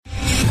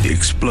The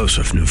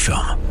explosive new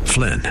film,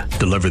 Flynn,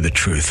 deliver the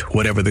truth,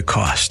 whatever the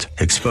cost,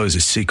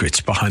 exposes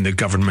secrets behind the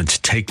government's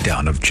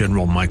takedown of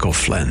General Michael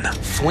Flynn.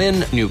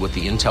 Flynn knew what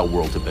the intel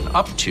world had been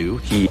up to.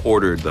 He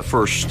ordered the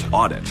first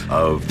audit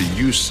of the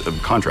use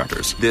of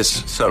contractors.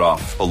 This set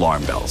off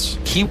alarm bells.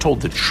 He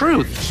told the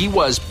truth. He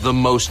was the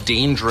most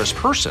dangerous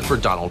person for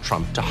Donald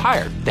Trump to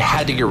hire. They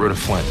had to get rid of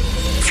Flynn.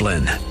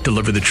 Flynn,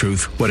 deliver the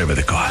truth, whatever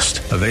the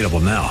cost. Available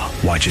now.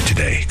 Watch it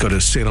today. Go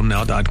to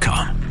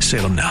salemnow.com.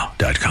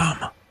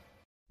 salemnow.com.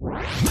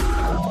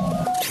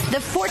 The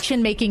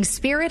fortune-making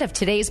spirit of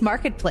today's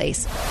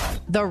marketplace.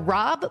 The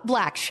Rob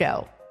Black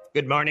Show.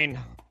 Good morning.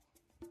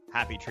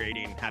 Happy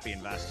trading, happy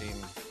investing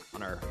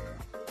on our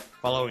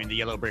following the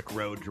Yellow Brick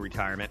Road to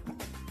retirement.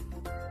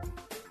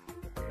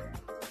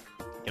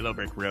 Yellow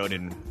Brick Road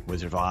in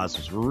Wizard of Oz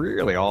was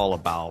really all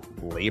about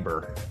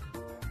labor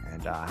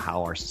and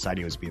how our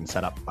society was being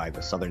set up by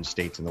the southern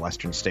states and the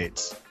western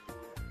states,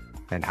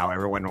 and how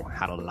everyone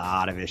had a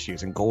lot of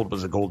issues, and gold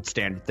was a gold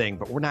standard thing.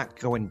 But we're not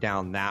going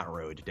down that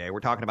road today.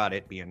 We're talking about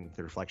it being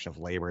the reflection of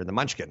labor and the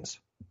munchkins.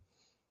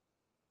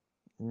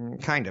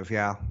 Kind of,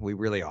 yeah, we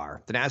really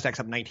are. The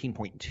Nasdaq's up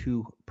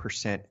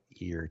 19.2%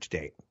 year to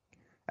date.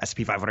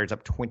 S&P 500 is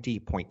up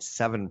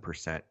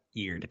 20.7%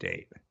 year to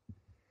date.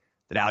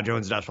 The Dow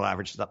Jones Industrial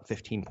Average is up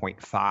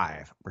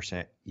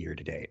 15.5% year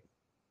to date.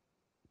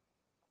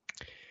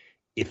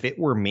 If it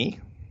were me,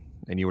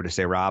 and you were to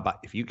say, Rob,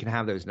 if you can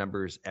have those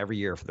numbers every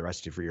year for the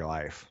rest of your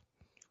life,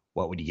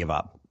 what would you give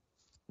up?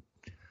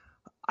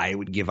 I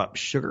would give up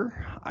sugar.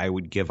 I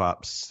would give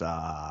up,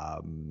 I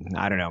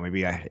don't know,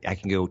 maybe I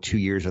can go 2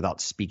 years without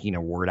speaking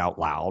a word out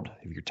loud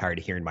if you're tired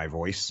of hearing my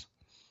voice.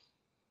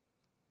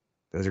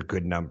 Those are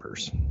good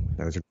numbers.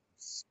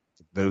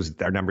 Those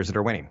are numbers that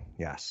are winning.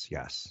 Yes,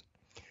 yes.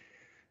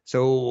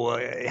 So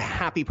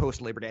happy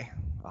post-Labor Day,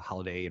 a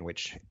holiday in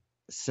which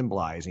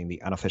symbolizing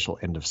the unofficial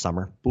end of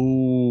summer.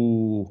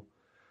 Boo.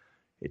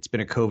 It's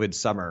been a COVID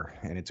summer,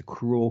 and it's a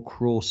cruel,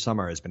 cruel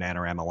summer, as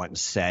Bananarama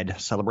once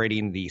said,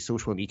 celebrating the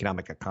social and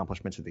economic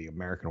accomplishments of the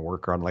American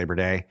worker on Labor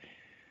Day.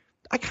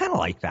 I kind of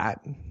like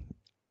that.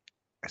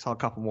 I saw a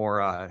couple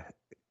more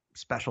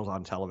specials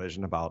on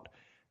television about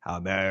how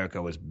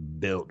America was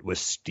built with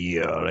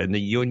steel and the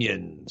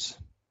unions.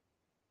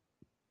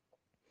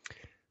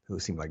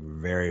 Those seemed like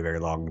very, very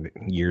long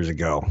years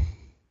ago.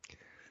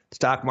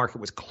 Stock market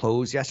was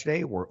closed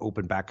yesterday. We're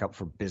open back up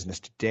for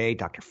business today.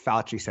 Dr.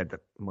 Fauci said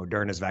that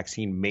Moderna's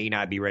vaccine may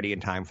not be ready in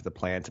time for the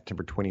planned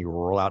September 20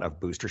 rollout of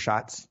booster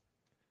shots.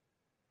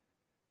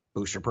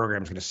 Booster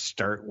program is going to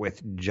start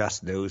with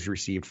just those who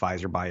received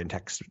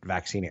Pfizer-BioNTech's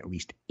vaccine at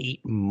least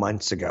 8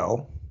 months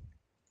ago.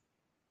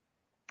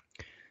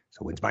 So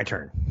when's my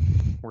turn?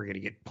 We're going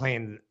to get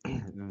playing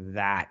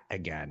that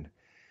again.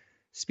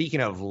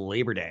 Speaking of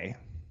Labor Day,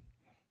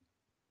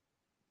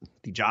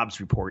 the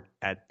jobs report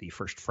at the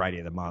first Friday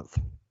of the month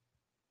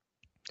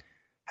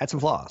had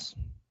some flaws.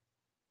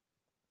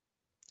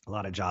 A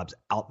lot of jobs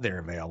out there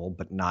available,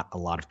 but not a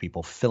lot of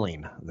people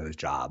filling those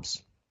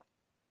jobs.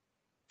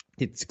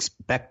 It's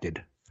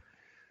expected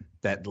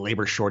that the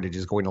labor shortage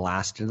is going to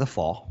last into the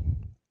fall,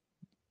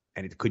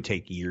 and it could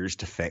take years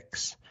to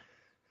fix.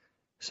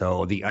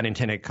 So the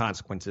unintended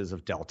consequences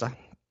of Delta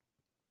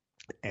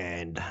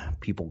and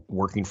people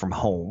working from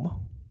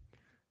home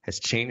has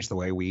changed the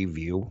way we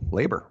view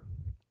labor.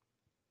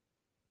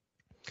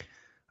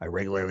 I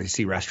regularly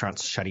see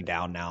restaurants shutting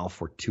down now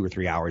for 2 or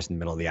 3 hours in the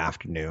middle of the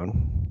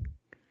afternoon.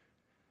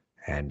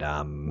 And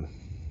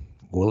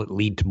will it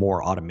lead to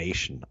more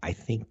automation? I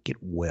think it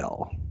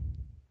will.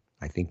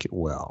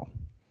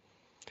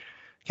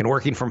 Can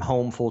working from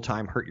home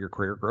full-time hurt your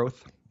career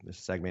growth? This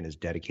segment is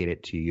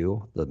dedicated to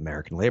you, the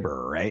American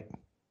laborer, right?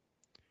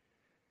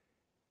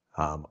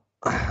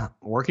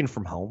 Working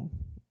from home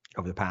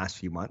over the past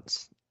few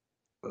months,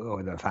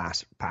 over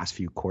the past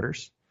few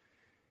quarters,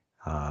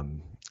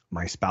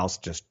 my spouse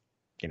just,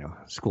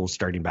 school's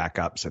starting back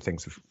up, so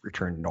things have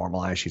returned to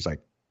normalized. She's like,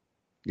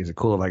 is it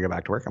cool if I go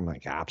back to work? I'm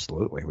like,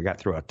 absolutely. We got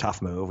through a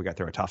tough move. We got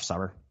through a tough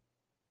summer.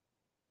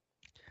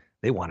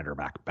 They wanted her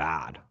back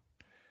bad.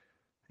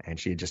 And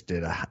she just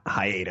did a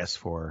hiatus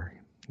for,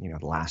 the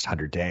last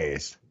 100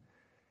 days.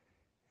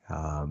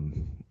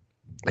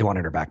 They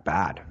wanted her back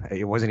bad.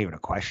 It wasn't even a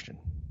question.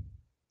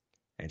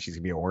 And she's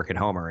going to be a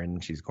work-at-homer,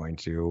 and she's going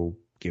to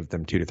give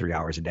them 2 to 3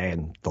 hours a day,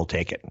 and they'll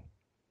take it.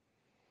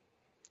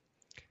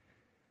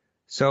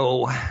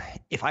 So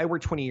if I were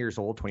 20 years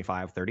old,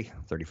 25, 30,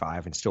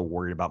 35, and still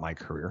worried about my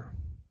career,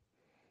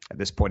 at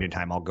this point in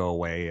time, I'll go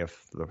away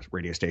if the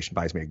radio station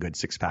buys me a good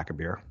 6-pack of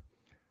beer.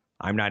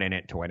 I'm not in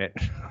it to win it.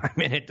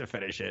 I'm in it to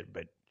finish it.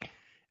 But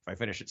if I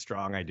finish it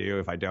strong, I do.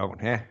 If I don't,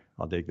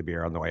 I'll take the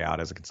beer on the way out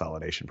as a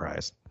consolidation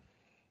prize.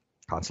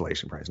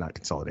 Consolation prize, not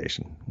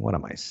consolidation. What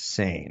am I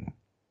saying?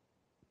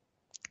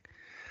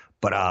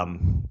 But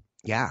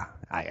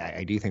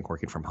I do think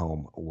working from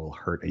home will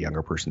hurt a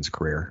younger person's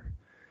career.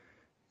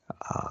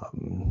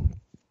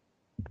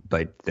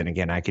 But then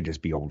again, I could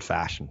just be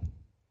old-fashioned.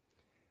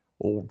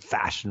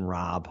 Old-fashioned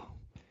Rob.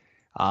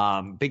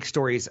 Big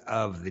stories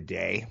of the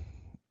day.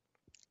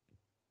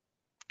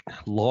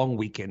 long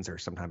weekends are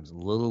sometimes a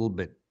little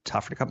bit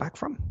tougher to come back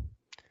from.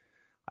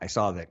 I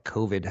saw that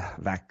COVID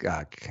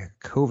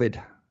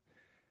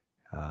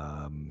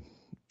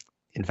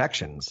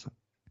infections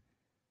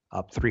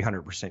up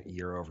 300%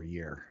 year over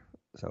year.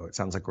 So it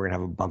sounds like we're going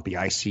to have a bumpy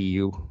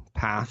ICU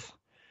path,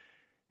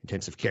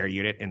 intensive care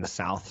unit in the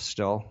South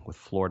still, with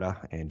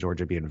Florida and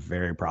Georgia being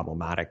very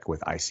problematic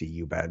with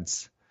ICU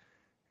beds.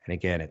 And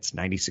again, it's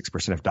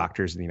 96% of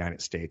doctors in the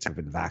United States have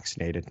been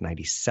vaccinated.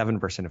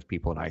 97% of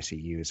people in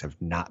ICUs have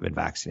not been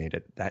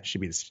vaccinated. That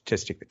should be the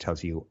statistic that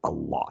tells you a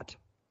lot.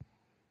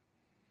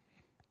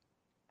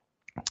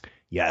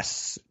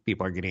 Yes,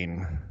 people are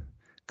getting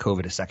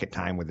COVID a second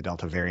time with the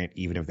Delta variant,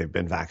 even if they've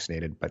been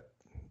vaccinated, but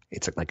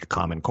it's like a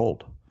common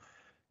cold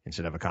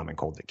instead of a common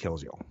cold that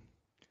kills you.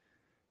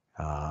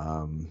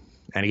 And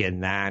again,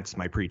 that's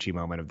my preachy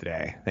moment of the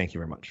day. Thank you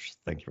very much.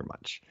 Thank you very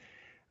much.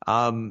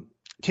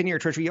 10-year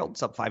Treasury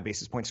yields up 5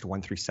 basis points to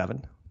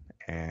 1.37,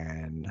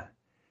 and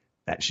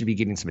that should be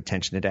getting some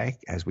attention today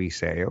as we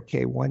say,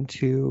 okay, 1,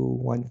 2,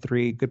 1,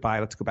 3, goodbye.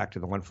 Let's go back to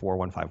the 1, 4,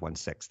 1, 5, 1,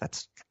 6.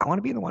 I want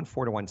to be in the 1,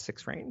 4 to 1,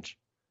 6 range.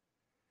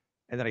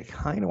 And then I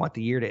kind of want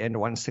the year to end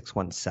 1, 6,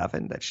 1,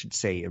 7. That should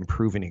say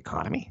improving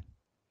economy.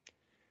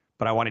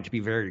 But I want it to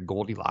be very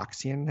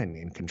Goldilocksian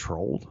and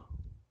controlled.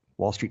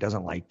 Wall Street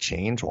doesn't like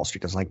change. Wall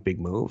Street doesn't like big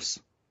moves.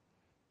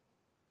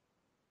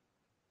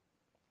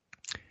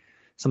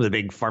 Some of the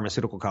big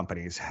pharmaceutical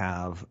companies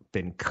have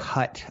been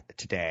cut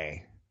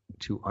today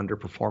to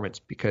underperformance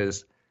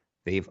because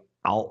they've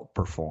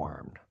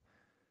outperformed.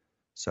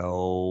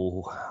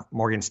 So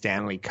Morgan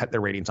Stanley cut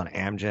their ratings on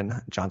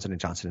Amgen, Johnson &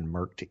 Johnson, and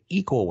Merck to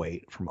equal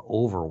weight from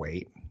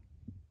overweight.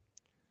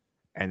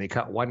 And they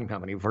cut one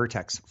company,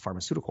 Vertex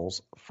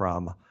Pharmaceuticals,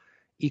 from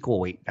equal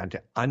weight down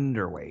to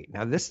underweight.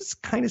 Now, this is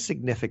kind of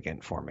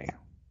significant for me.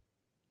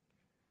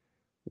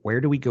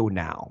 Where do we go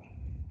now?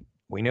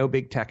 We know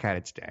big tech had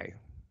its day.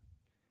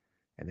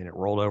 And then it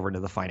rolled over into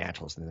the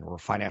financials, and then the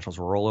financials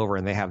roll over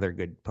and they have their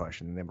good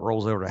push, and then it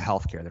rolls over to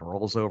healthcare, then it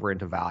rolls over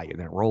into value, and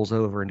then it rolls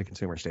over into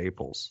consumer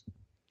staples.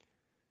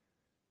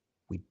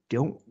 We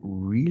don't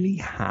really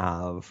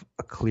have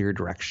a clear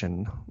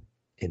direction,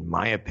 in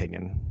my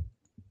opinion,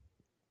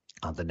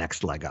 on the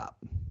next leg up.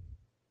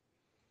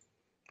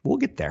 We'll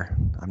get there.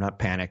 I'm not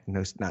panicked,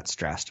 not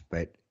stressed,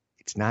 but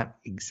it's not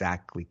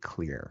exactly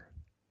clear.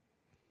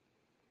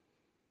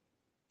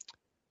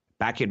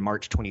 Back in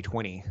March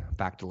 2020,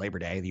 back to Labor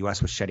Day, the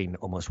U.S. was shedding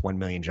almost 1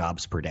 million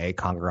jobs per day.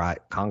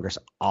 Congress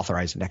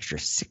authorized an extra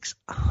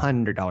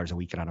 $600 a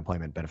week in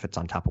unemployment benefits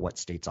on top of what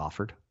states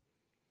offered,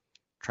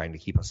 trying to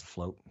keep us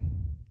afloat.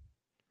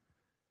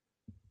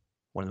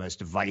 One of the most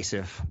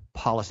divisive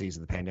policies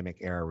of the pandemic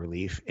era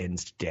relief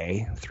ends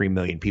today. 3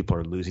 million people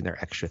are losing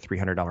their extra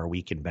 $300 a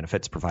week in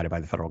benefits provided by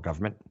the federal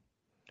government.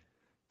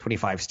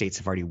 25 states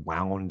have already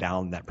wound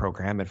down that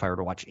program. If I were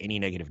to watch any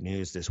negative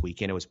news this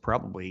weekend, it was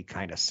probably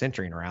kind of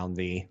centering around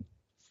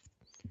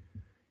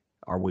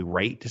are we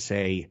right to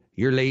say,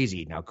 you're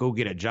lazy, now go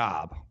get a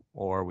job?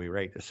 Or are we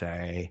right to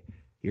say,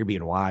 you're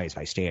being wise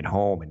by staying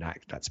home and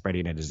not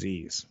spreading a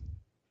disease?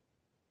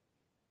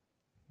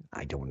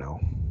 I don't know.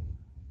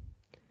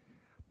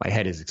 My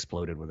head has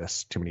exploded with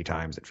this too many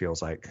times, it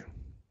feels like.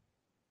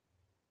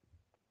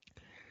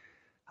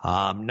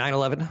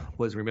 9/11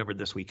 was remembered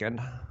this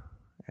weekend.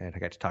 And I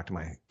got to talk to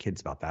my kids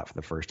about that for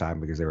the first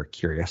time because they were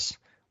curious.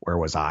 Where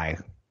was I?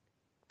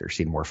 They're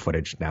seeing more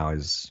footage now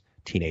as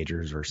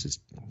teenagers versus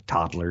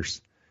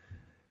toddlers.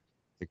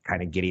 They're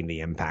kind of getting the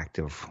impact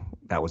of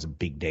that was a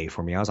big day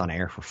for me. I was on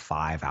air for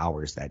 5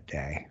 hours that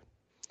day.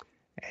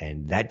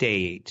 And that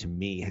day, to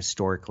me,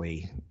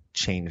 historically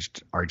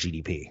changed our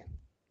GDP.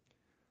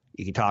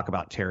 You can talk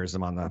about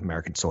terrorism on the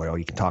American soil.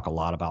 You can talk a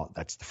lot about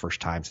that's the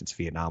first time since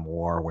Vietnam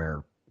War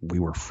where we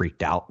were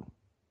freaked out.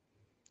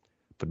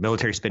 But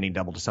military spending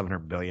doubled to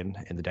 $700 billion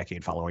in the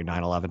decade following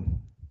 9/11.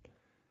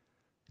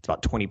 It's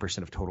about 20%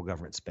 of total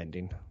government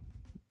spending.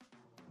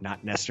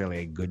 Not necessarily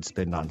a good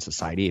spend on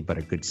society, but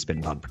a good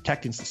spend on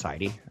protecting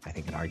society. I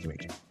think an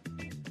argument.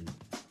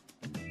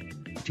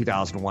 In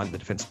 2001, the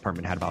Defense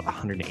Department had about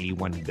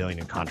 $181 billion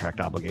in contract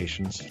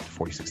obligations to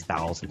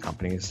 46,000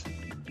 companies.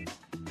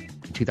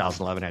 In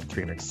 2011, it had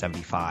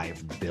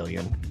 $375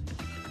 billion.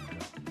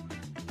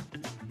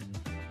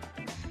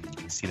 You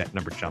can see that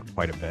number jump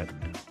quite a bit.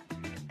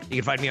 You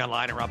can find me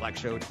online at Rob Black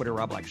Show, Twitter,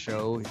 Rob Black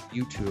Show,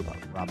 YouTube,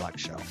 Rob Black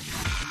Show.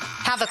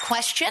 Have a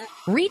question?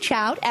 Reach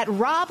out at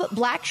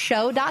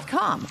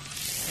robblackshow.com.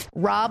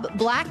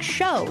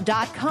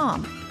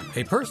 robblackshow.com.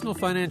 A personal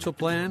financial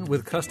plan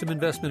with custom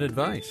investment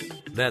advice.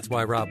 That's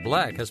why Rob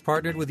Black has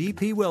partnered with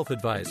EP Wealth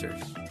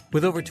Advisors.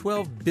 With over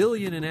 $12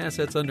 billion in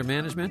assets under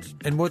management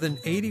and more than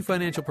 80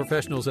 financial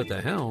professionals at the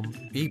helm,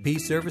 EP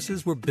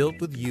services were built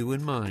with you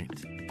in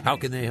mind. How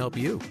can they help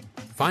you?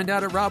 Find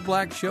out at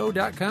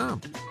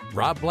robblackshow.com.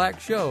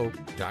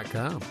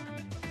 robblackshow.com.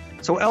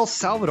 So El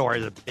Salvador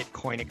has a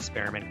Bitcoin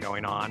experiment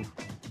going on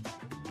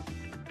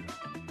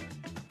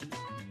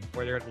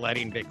where they're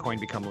letting Bitcoin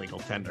become legal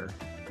tender.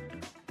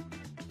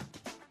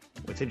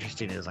 What's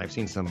interesting is I've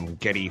seen some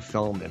Getty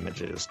filmed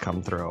images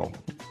come through,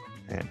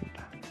 and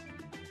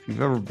if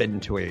you've ever been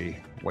to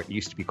what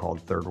used to be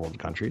called third world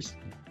countries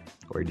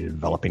or a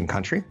developing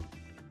country,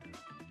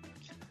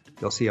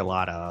 you'll see a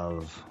lot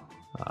of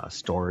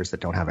stores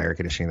that don't have air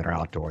conditioning that are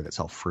outdoor that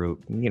sell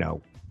fruit.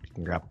 You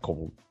can grab a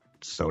cold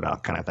soda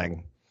kind of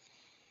thing.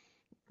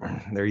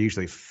 They're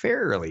usually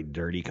fairly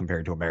dirty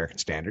compared to American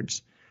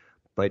standards,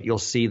 but you'll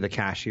see the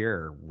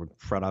cashier in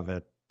front of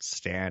it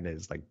stand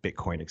is like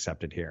Bitcoin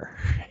accepted here.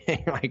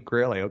 Like,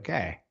 really?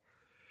 Okay.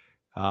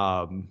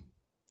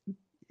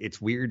 It's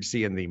weird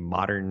seeing the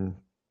modern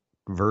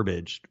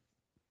verbiage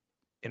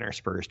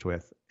interspersed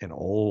with an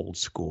old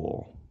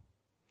school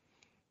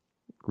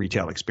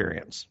retail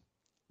experience.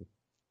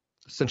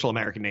 Central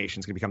American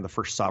nations can become the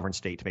first sovereign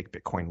state to make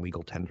Bitcoin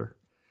legal tender.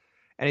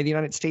 And in the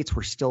United States,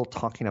 we're still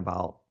talking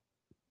about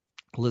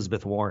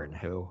Elizabeth Warren,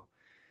 who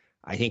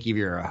I think if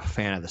you're a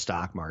fan of the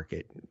stock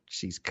market,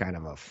 she's kind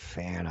of a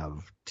fan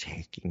of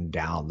taking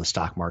down the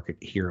stock market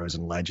heroes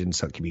and legends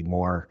so it can be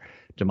more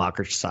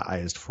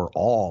democratized for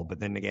all. But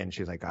then again,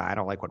 she's like, I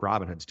don't like what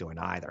Robinhood's doing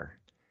either.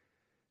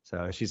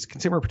 So she's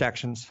consumer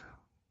protections,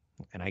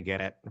 and I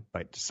get it.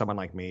 But someone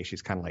like me,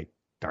 she's kind of like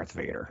Darth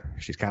Vader.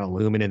 She's kind of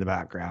looming in the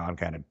background,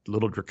 kind of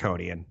little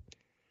draconian.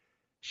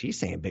 She's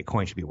saying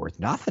Bitcoin should be worth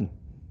nothing.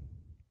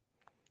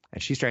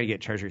 And she's trying to get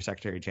Treasury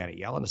Secretary Janet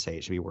Yellen to say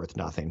it should be worth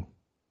nothing.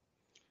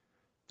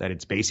 That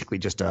it's basically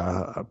just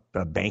a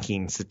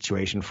banking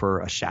situation for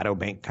a shadow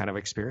bank kind of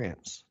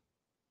experience.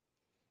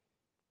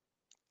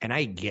 And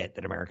I get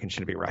that Americans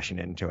shouldn't be rushing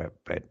into it,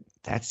 but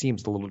that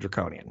seems a little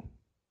draconian.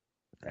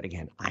 But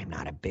again, I'm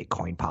not a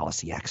Bitcoin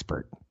policy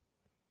expert.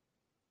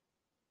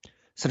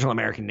 Central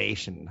American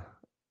nation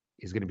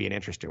is going to be an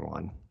interesting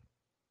one.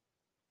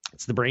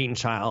 It's the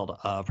brainchild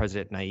of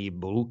President Nayib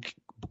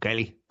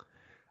Bukele,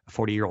 a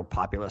 40-year-old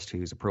populist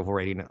whose approval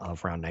rating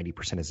of around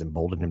 90% has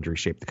emboldened him to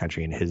reshape the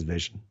country in his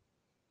vision.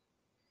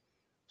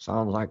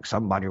 Sounds like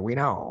somebody we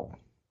know.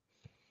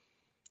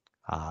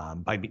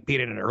 By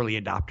being an early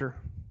adopter,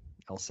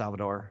 El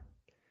Salvador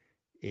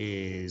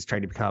is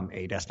trying to become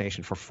a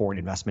destination for foreign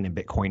investment in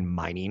Bitcoin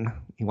mining.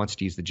 He wants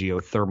to use the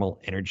geothermal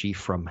energy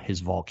from his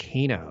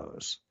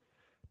volcanoes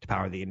to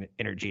power the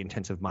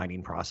energy-intensive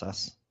mining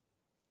process.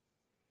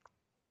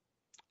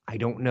 I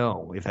don't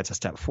know if that's a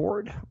step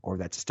forward or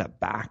that's a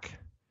step back.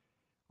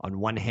 On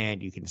one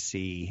hand, you can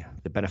see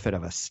the benefit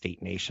of a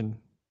state nation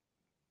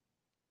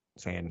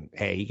saying,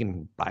 hey, you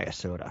can buy a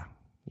soda,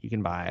 you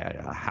can buy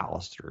a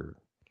house, or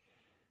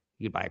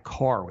you can buy a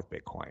car with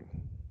Bitcoin.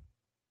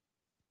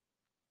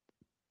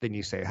 Then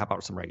you say, how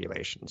about some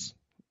regulations?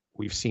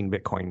 We've seen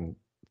Bitcoin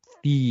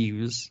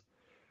thieves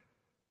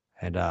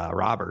and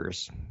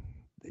robbers.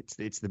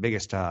 It's the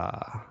biggest,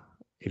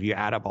 if you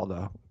add up all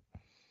the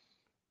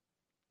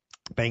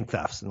bank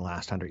thefts in the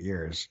last 100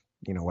 years,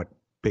 what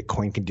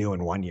Bitcoin can do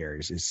in 1 year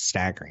is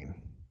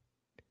staggering.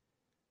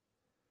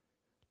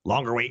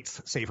 Longer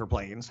waits, safer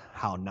planes,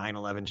 how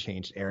 9/11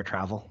 changed air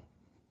travel.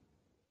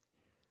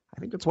 I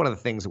think that's one of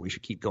the things that we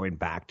should keep going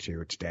back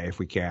to today if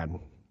we can,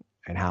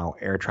 and how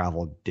air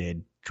travel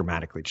did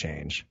dramatically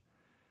change.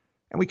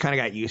 And we kind of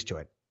got used to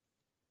it.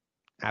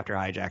 After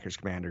hijackers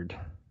commandeered,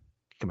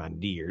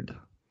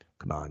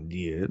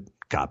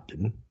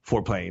 captain,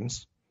 4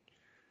 planes,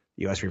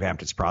 the U.S.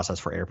 revamped its process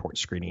for airport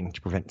screening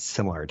to prevent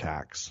similar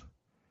attacks.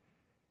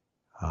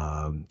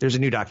 There's a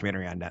new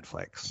documentary on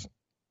Netflix.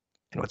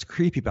 And what's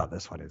creepy about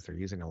this one is they're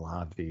using a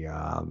lot of the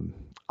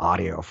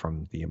audio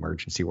from the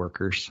emergency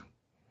workers.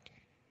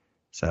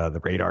 So the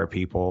radar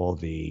people,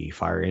 the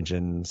fire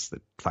engines,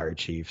 the fire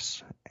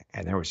chiefs,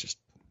 and there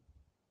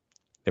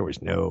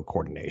was no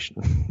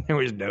coordination. There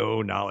was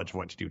no knowledge of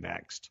what to do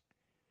next.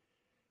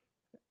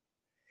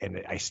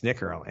 And I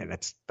snicker, and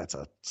that's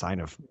a sign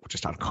of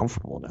just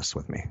uncomfortableness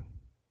with me.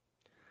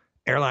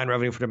 Airline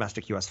revenue for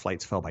domestic U.S.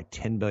 flights fell by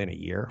 $10 billion a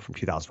year from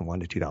 2001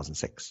 to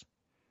 2006.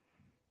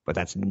 But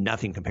that's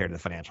nothing compared to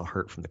the financial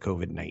hurt from the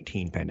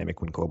COVID-19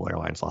 pandemic when global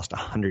airlines lost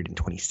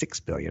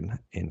 $126 billion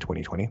in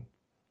 2020.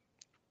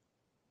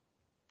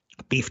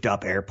 Beefed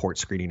up airport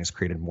screening has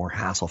created more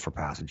hassle for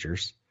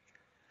passengers.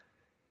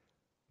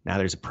 Now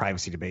there's a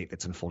privacy debate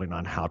that's unfolding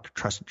on how to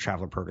trust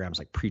traveler programs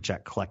like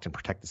PreCheck collect and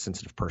protect the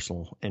sensitive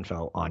personal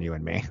info on you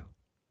and me.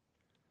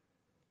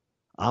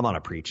 I'm on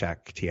a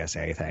PreCheck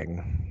TSA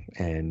thing,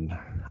 and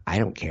I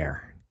don't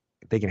care.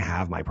 They can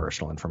have my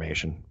personal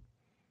information.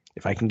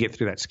 If I can get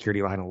through that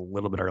security line a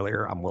little bit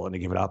earlier, I'm willing to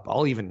give it up.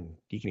 You can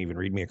even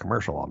read me a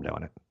commercial while I'm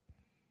doing it.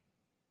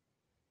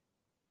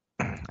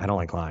 I don't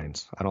like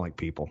lines. I don't like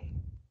people.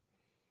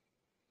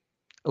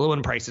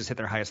 Aluminum prices hit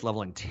their highest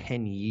level in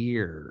 10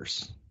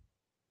 years.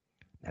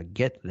 Now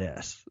get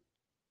this.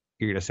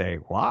 You're going to say,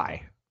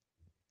 why?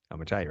 I'm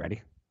going to tell you,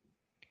 ready?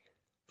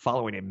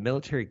 Following a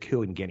military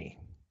coup in Guinea,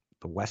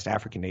 the West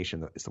African nation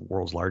that is the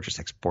world's largest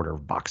exporter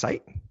of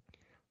bauxite,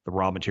 the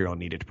raw material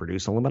needed to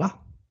produce alumina,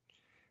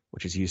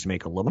 which is used to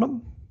make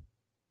aluminum.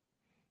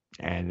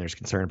 And there's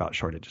concern about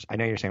shortages. I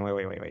know you're saying,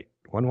 wait.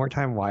 One more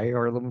time, why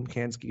are aluminum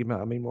cans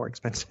becoming more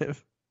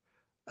expensive?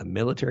 A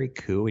military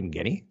coup in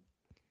Guinea?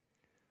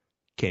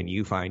 Can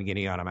you find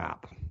Guinea on a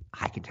map?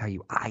 I can tell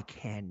you, I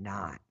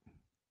cannot.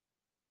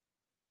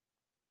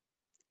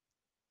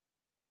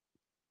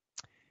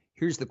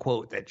 Here's the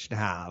quote that should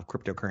have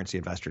cryptocurrency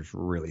investors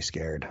really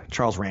scared.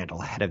 Charles Randall,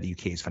 head of the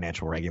UK's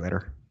financial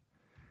regulator.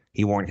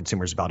 He warned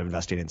consumers about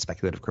investing in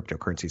speculative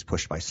cryptocurrencies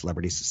pushed by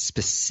celebrities,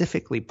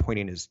 specifically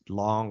pointing his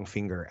long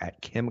finger at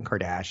Kim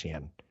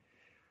Kardashian.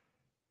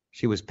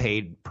 She was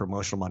paid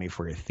promotional money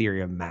for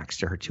Ethereum max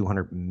to her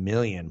 200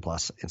 million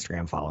plus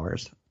Instagram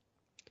followers.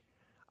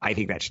 I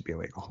think that should be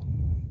illegal.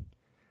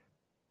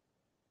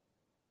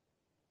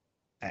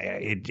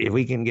 If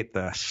we can get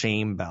the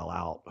shame bell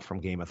out from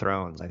Game of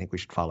Thrones, I think we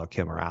should follow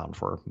Kim around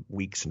for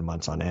weeks and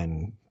months on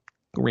end,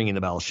 ringing the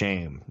bell,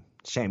 shame,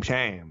 shame,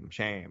 shame,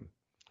 shame.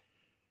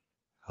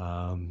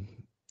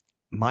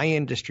 My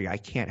industry, I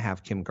can't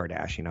have Kim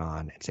Kardashian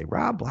on and say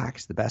Rob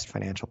Black's the best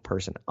financial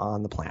person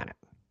on the planet.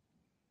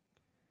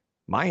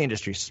 My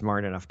industry is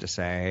smart enough to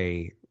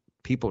say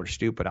people are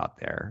stupid out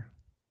there,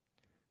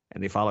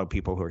 and they follow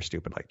people who are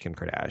stupid like Kim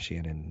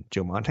Kardashian and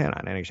Joe Montana.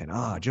 And they're saying,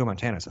 oh, Joe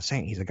Montana's a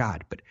saint. He's a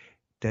god. But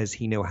does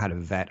he know how to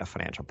vet a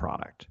financial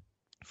product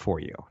for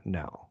you?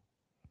 No.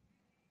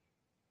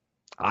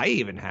 I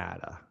even had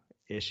a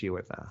issue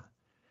with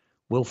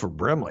Wilford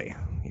Brimley,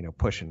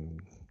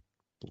 pushing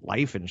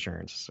life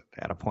insurance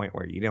at a point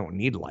where you don't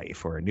need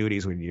life, or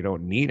annuities when you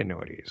don't need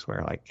annuities,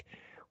 where like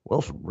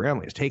Wilford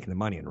Brimley is taking the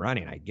money and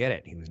running. I get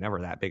it. He was never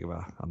that big of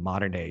a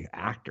modern day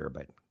actor,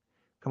 but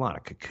come on,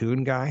 a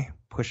Cocoon guy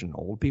pushing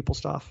old people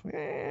stuff.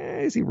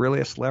 Is he really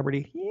a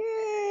celebrity?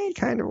 Yeah, he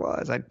kind of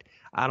was. I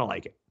don't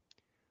like it.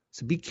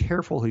 So be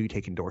careful who you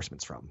take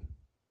endorsements from.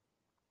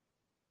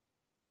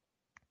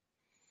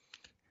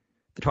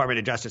 The Department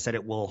of Justice said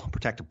it will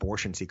protect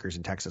abortion seekers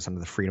in Texas under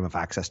the Freedom of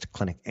Access to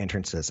Clinic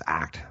Entrances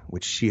Act,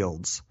 which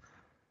shields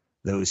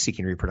those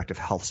seeking reproductive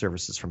health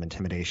services from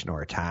intimidation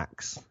or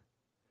attacks.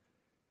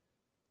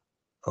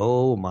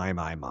 Oh, my.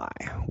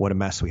 What a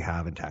mess we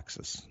have in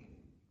Texas.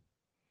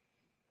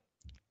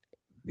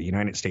 The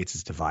United States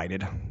is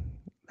divided.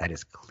 That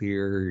is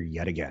clear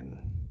yet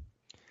again.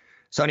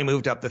 Sony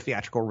moved up the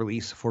theatrical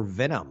release for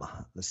Venom,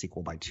 the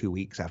sequel, by 2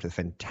 weeks after the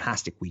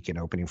fantastic weekend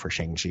opening for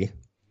Shang-Chi,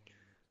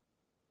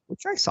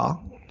 which I saw,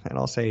 and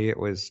I'll say it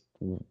was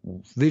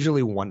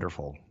visually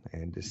wonderful.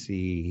 And to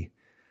see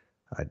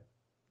a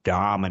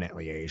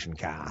dominantly Asian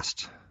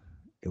cast,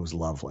 it was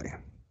lovely.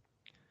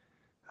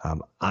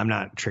 I'm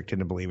not tricked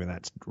into believing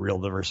that's real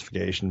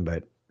diversification,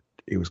 but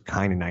it was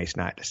kind of nice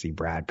not to see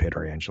Brad Pitt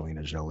or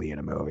Angelina Jolie in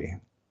a movie.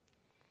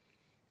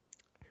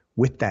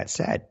 With that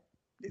said,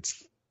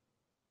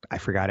 I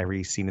forgot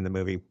every scene in the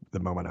movie the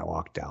moment I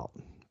walked out.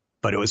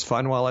 But it was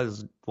fun while I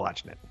was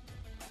watching it.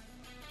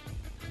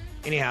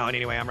 Anyhow and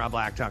anyway, I'm Rob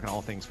Black, talking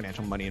all things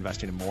financial, money,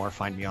 investing, and more.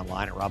 Find me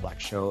online at Rob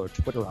Black Show,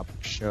 Twitter, Rob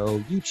Black Show,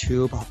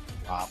 YouTube,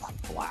 Rob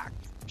Black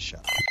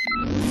Show.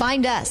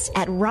 Find us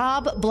at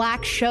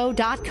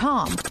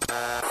robblackshow.com.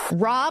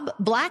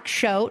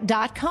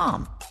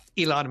 robblackshow.com.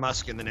 Elon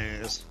Musk in the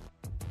news.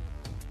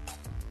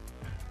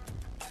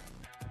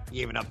 He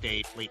gave an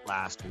update late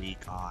last week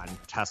on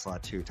Tesla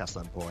to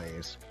Tesla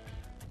employees.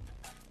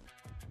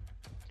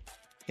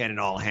 He had an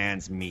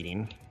all-hands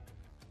meeting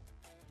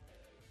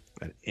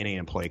that any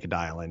employee could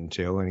dial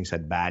into, and he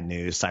said, bad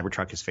news,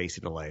 Cybertruck is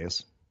facing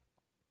delays.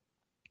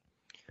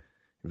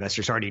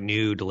 Investors already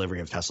knew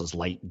delivery of Tesla's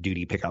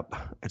light-duty pickup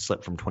had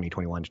slipped from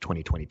 2021 to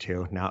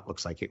 2022. Now it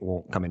looks like it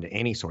won't come into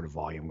any sort of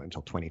volume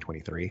until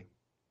 2023.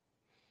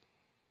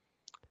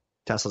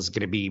 Tesla's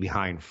going to be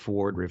behind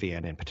Ford,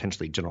 Rivian, and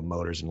potentially General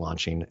Motors in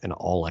launching an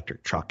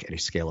all-electric truck at a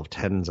scale of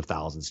tens of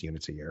thousands of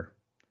units a year.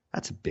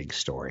 That's a big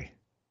story.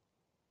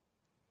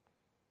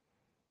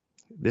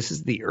 This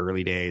is the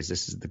early days.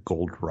 This is the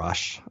gold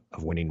rush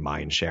of winning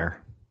mind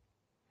share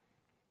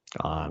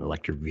on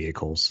electric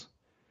vehicles.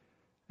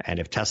 And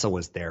if Tesla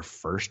was there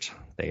first,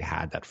 they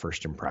had that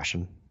first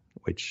impression,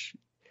 which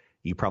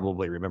you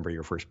probably remember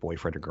your first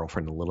boyfriend or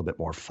girlfriend a little bit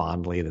more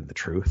fondly than the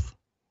truth.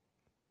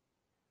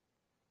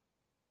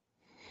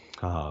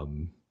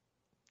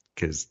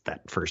 Because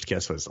that first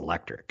kiss was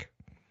electric.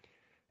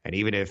 And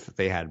even if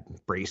they had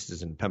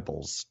braces and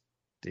pimples,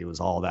 it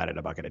was all that in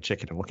a bucket of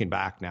chicken. And looking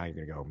back now, you're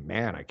going to go,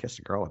 man, I kissed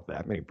a girl with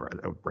that many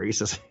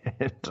braces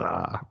and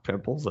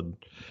pimples and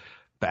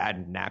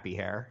bad nappy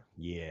hair.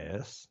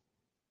 Yes.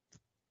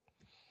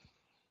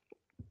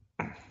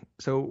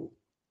 So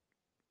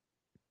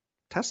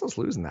Tesla's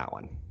losing that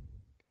one.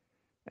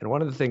 And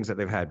one of the things that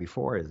they've had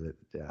before is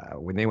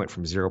that when they went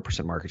from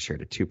 0% market share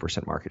to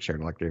 2% market share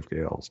in electric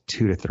vehicles,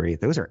 2 to 3,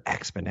 those are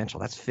exponential.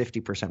 That's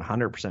 50%,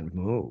 100%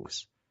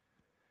 moves.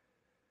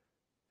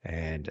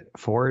 And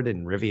Ford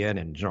and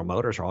Rivian and General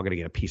Motors are all going to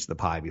get a piece of the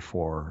pie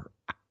before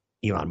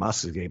Elon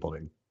Musk is able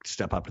to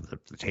step up to the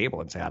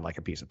table and say, I'd like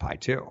a piece of pie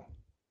too.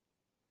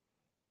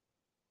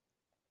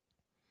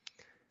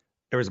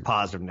 There was a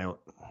positive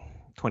note.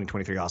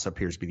 2023 also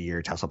appears to be the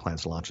year Tesla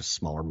plans to launch a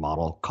smaller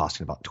model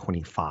costing about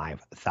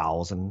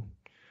 $25,000.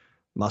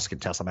 Musk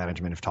and Tesla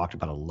management have talked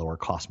about a lower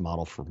cost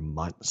model for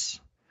months,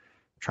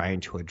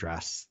 trying to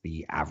address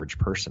the average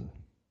person.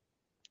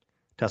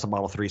 Tesla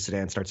Model 3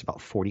 sedan starts about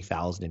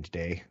 $40,000 in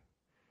today.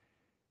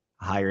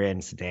 A higher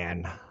end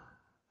sedan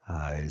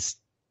is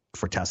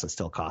for Tesla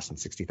still costing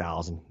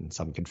 $60,000 in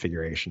some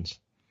configurations.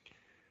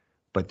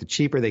 But the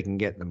cheaper they can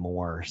get, the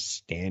more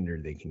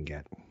standard they can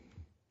get.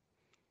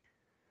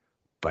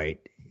 But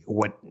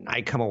what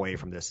I come away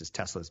from this is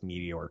Tesla's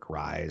meteoric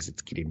rise.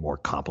 It's getting more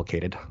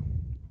complicated.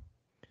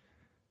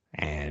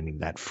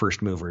 And that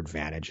first mover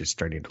advantage is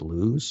starting to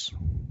lose.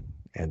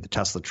 And the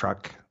Tesla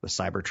truck, the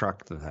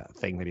Cybertruck, the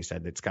thing that he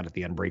said that's got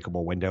the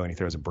unbreakable window, and he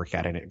throws a brick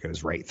at it and it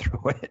goes right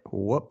through it.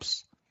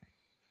 Whoops.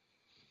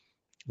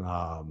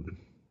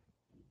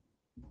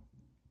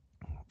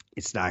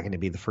 It's not going to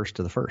be the first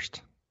of the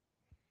first.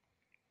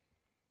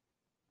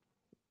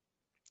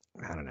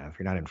 I don't know. If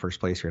you're not in first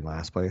place, you're in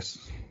last place.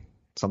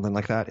 Something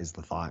like that is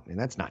the thought. And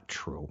that's not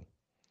true.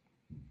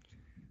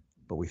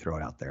 But we throw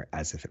it out there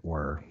as if it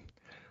were.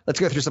 Let's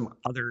go through some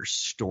other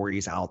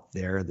stories out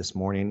there this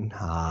morning.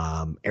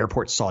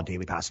 Airports saw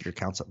daily passenger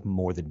counts up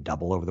more than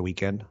double over the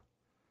weekend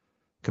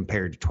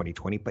compared to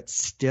 2020, but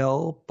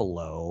still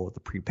below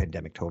the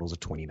pre-pandemic totals of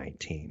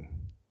 2019.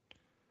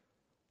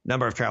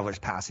 Number of travelers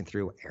passing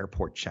through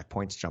airport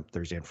checkpoints jumped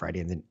Thursday and Friday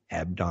and then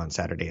ebbed on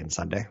Saturday and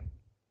Sunday.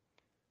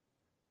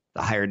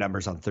 The higher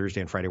numbers on Thursday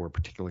and Friday were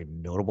particularly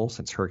notable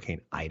since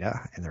Hurricane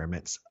Ida and the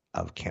remnants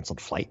of canceled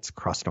flights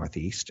across the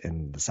Northeast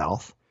and the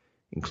South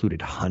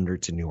included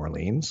hundreds in New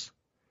Orleans.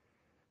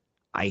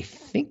 I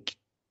think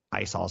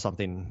I saw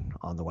something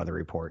on the weather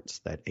reports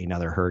that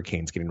another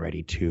hurricane's getting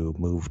ready to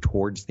move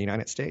towards the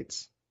United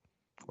States,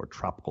 or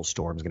tropical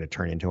storm is going to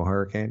turn into a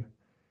hurricane.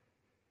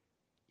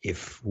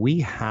 If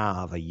we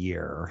have a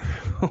year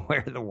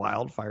where the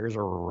wildfires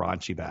are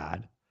raunchy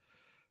bad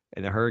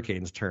and the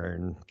hurricanes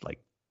turn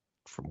like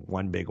from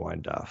one big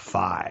one to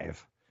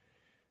 5,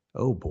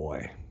 oh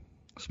boy,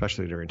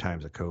 especially during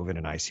times of COVID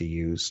and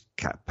ICUs,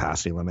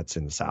 capacity limits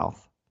in the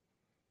South.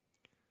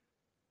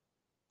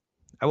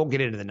 I won't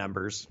get into the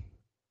numbers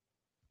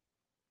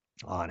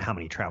on how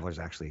many travelers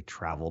actually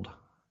traveled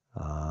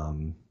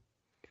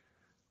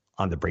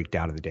on the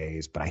breakdown of the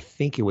days, but I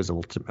think it was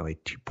ultimately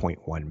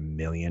 2.1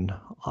 million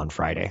on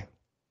Friday,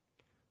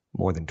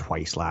 more than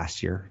twice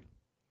last year.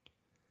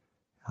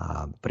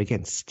 But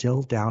again,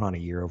 still down on a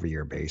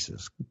year-over-year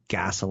basis.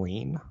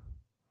 Gasoline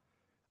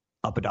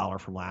up $1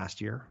 from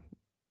last year.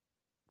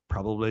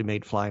 Probably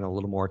made flying a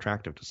little more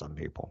attractive to some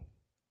people.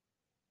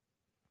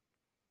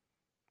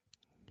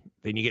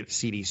 Then you get the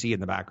CDC in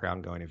the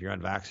background going, if you're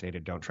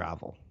unvaccinated, don't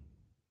travel.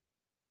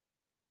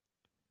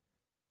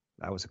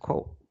 That was a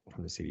quote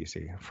from the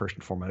CDC. First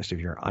and foremost, if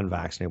you're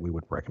unvaccinated, we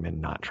would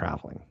recommend not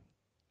traveling.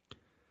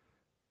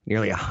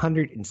 Nearly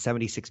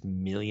 176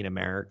 million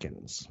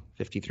Americans,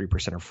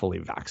 53% are fully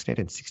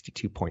vaccinated, and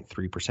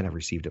 62.3% have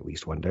received at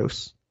least one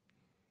dose.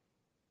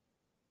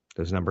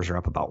 Those numbers are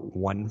up about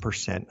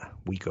 1%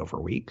 week over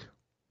week.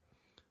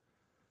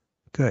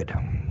 Good.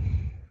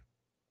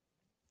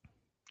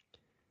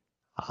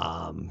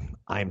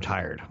 I'm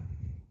tired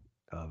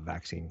of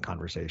vaccine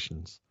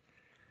conversations.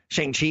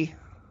 Shang-Chi,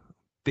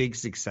 big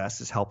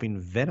success, is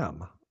helping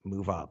Venom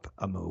move up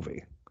a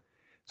movie.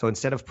 So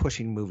instead of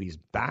pushing movies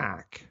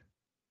back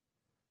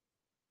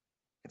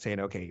and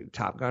saying, okay,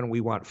 Top Gun, we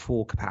want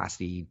full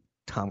capacity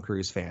Tom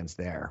Cruise fans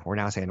there, we're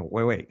now saying,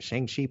 wait,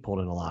 Shang-Chi pulled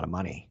in a lot of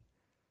money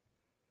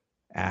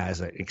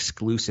as an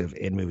exclusive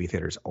in movie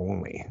theaters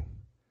only.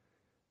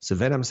 So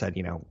Venom said,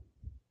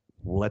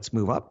 let's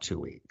move up 2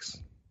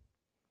 weeks.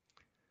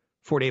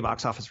 4-day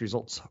box office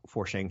results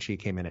for Shang-Chi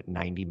came in at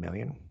 90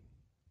 million.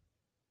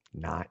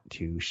 Not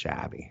too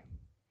shabby.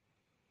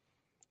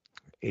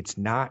 It's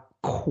not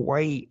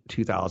quite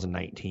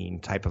 2019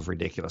 type of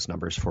ridiculous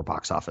numbers for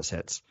box office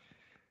hits.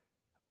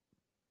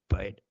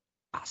 But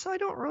also, I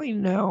don't really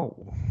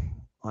know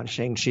on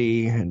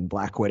Shang-Chi and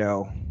Black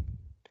Widow.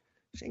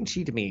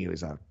 Shang-Chi to me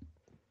was a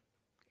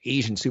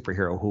Asian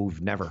superhero who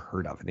we've never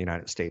heard of in the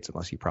United States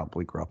unless you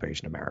probably grew up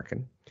Asian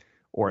American,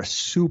 or a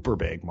super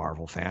big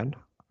Marvel fan.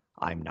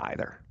 I'm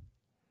neither.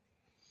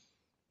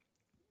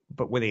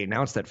 But when they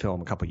announced that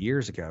film a couple of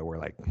years ago, we're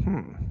like,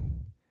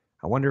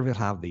 I wonder if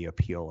it'll have the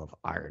appeal of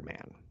Iron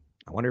Man.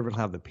 I wonder if it'll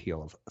have the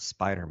appeal of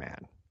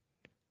Spider-Man.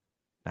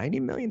 90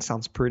 million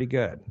sounds pretty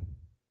good.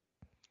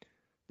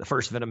 The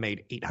first Venom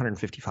made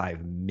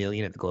 $855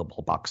 million at the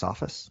global box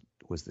office.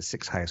 It was the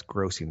 6th highest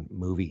grossing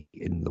movie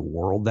in the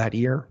world that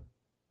year.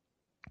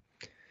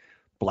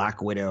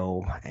 Black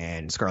Widow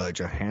and Scarlett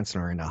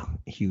Johansson are in a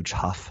huge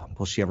huff.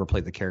 Will she ever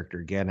play the character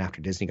again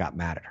after Disney got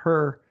mad at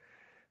her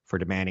for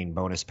demanding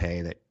bonus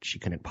pay that she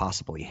couldn't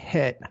possibly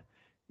hit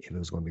if it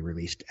was going to be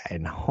released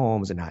in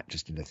homes and not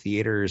just into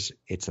theaters?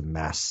 It's a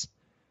mess.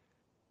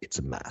 It's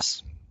a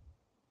mess.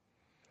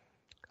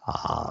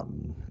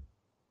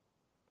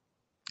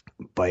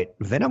 But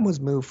Venom was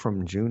moved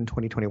from June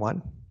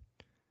 2021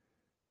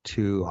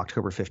 to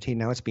October 15.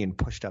 Now it's being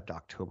pushed up to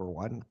October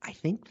 1. I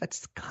think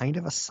that's kind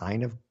of a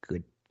sign of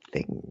good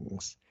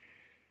things.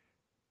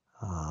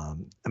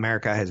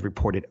 America has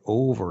reported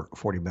over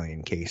 40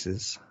 million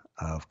cases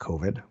of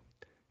COVID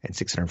and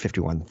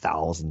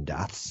 651,000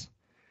 deaths.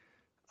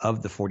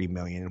 Of the 40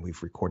 million,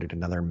 we've recorded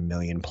another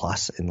million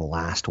plus in the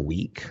last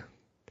week.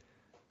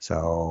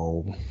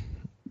 So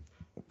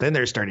then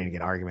they're starting to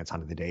get arguments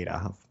onto the data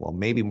of, well,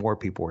 maybe more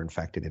people were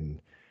infected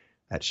in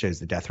That shows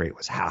the death rate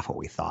was half what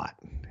we thought.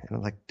 And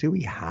I'm like, do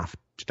we have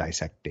to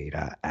dissect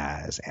data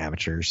as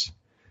amateurs?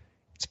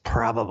 It's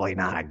probably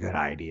not a good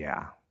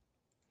idea.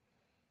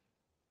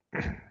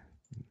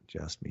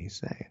 Just me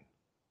saying.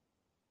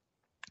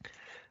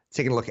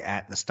 Taking a look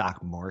at the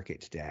stock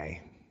market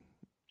today.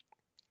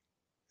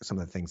 Some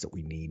of the things that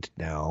we need to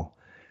know.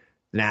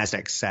 The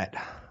NASDAQ set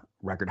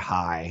record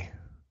high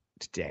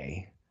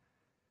today.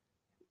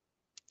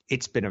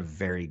 It's been a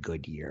very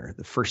good year.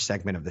 The first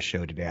segment of the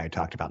show today, I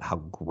talked about how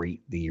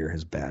great the year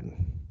has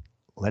been.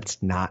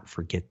 Let's not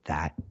forget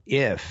that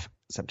if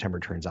September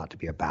turns out to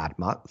be a bad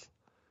month,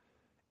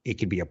 it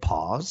could be a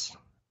pause.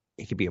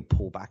 It could be a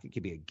pullback. It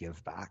could be a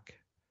give back.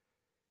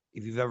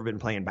 If you've ever been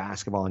playing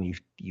basketball and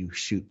you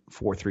shoot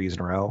 4 threes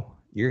in a row,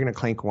 you're going to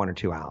clink 1 or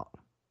 2 out.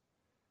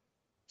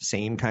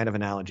 Same kind of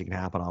analogy can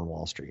happen on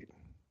Wall Street.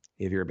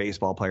 If you're a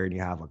baseball player and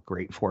you have a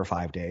great 4 or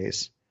 5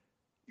 days,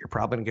 you're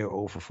probably going to go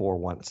 0 for 4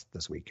 once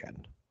this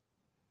weekend.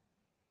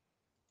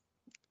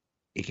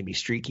 It can be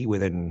streaky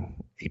within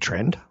a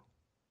trend.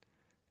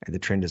 And the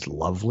trend is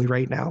lovely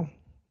right now.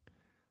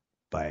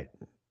 But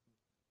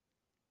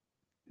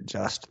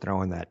just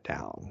throwing that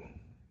down.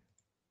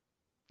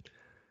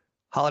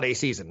 Holiday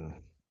season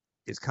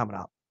is coming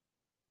up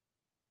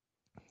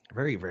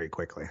very, very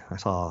quickly. I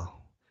saw,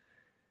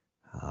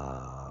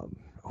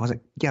 it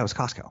was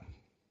Costco.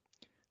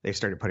 They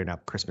started putting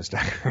up Christmas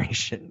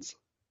decorations.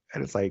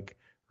 And it's like,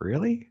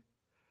 really?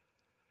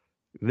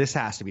 This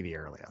has to be the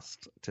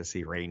earliest to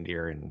see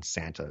reindeer and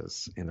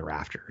Santas in the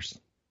rafters.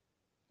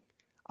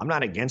 I'm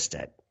not against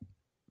it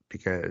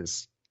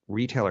because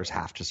retailers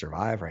have to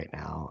survive right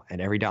now.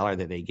 And every dollar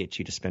that they get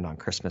you to spend on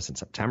Christmas in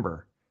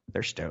September,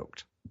 they're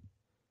stoked.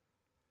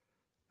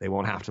 They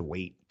won't have to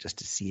wait just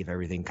to see if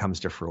everything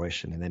comes to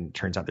fruition. And then it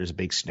turns out there's a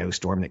big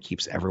snowstorm that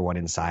keeps everyone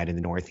inside in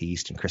the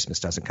Northeast and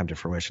Christmas doesn't come to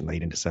fruition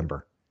late in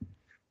December.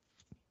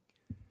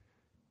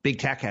 Big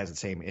tech has the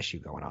same issue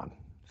going on.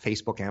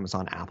 Facebook,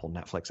 Amazon, Apple,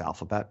 Netflix,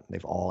 Alphabet,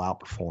 they've all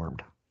outperformed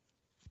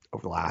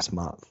over the last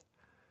month.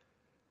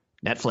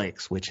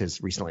 Netflix, which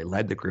has recently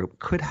led the group,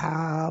 could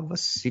have a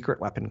secret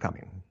weapon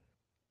coming.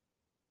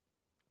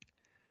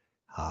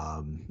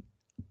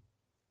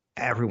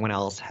 Everyone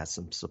else has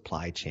some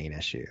supply chain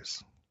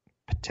issues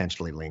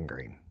potentially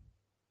lingering.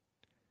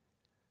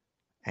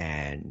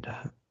 And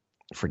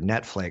for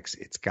Netflix,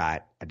 it's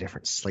got a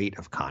different slate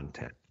of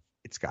content.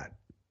 It's got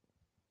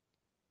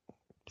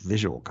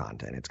visual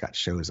content. It's got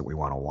shows that we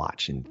want to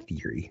watch in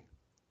theory.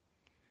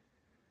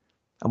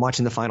 I'm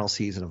watching the final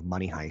season of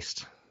Money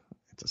Heist.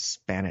 It's a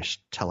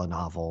Spanish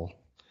telenovel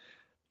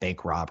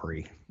bank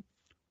robbery,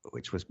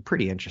 which was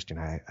pretty interesting.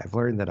 I've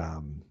learned that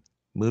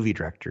movie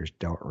directors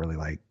don't really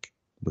like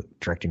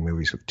directing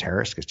movies with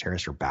terrorists because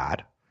terrorists are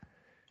bad.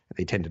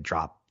 They tend to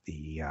drop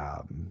the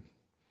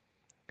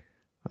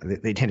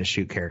they tend to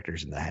shoot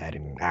characters in the head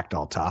and act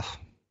all tough.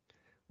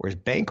 Whereas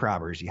bank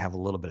robbers, you have a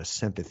little bit of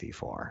sympathy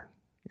for.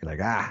 You're like,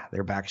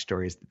 their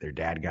backstory is that their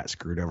dad got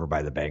screwed over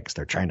by the banks.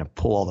 They're trying to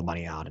pull all the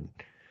money out, and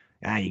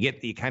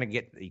you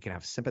can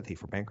have sympathy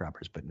for bank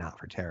robbers, but not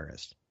for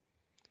terrorists.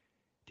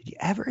 Did you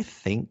ever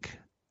think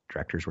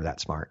directors were that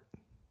smart?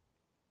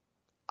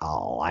 I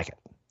like it.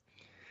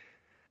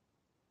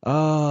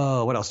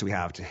 Oh, what else do we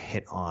have to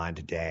hit on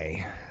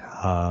today?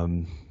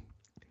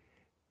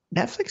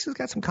 Netflix has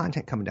got some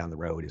content coming down the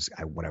road is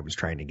what I was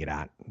trying to get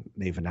at.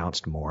 They've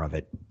announced more of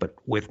it. But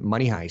with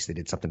Money Heist, they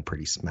did something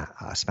pretty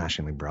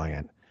smashingly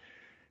brilliant.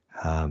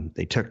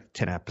 They took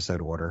 10-episode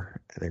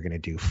order. They're going to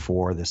do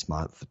 4 this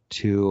month,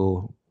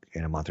 2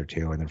 in a month or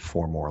 2, and then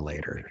 4 more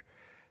later.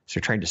 So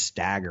they're trying to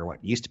stagger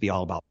what used to be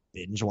all about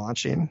binge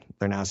watching.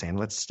 They're now saying,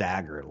 let's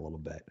stagger it a little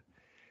bit.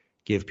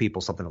 Give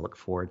people something to look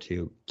forward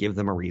to. Give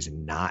them a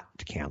reason not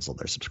to cancel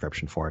their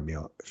subscription for a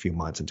few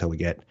months until we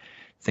get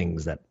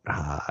things that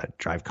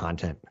drive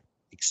content,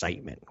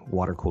 excitement,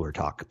 water cooler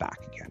talk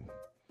back again.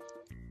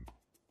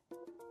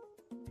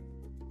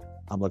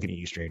 I'm looking at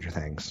you, Stranger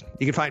Things.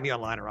 You can find me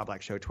online at Rob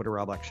Black Show, Twitter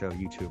Rob Black Show,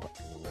 YouTube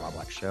Rob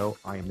Black Show.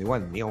 I am the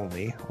one, the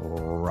only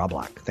Rob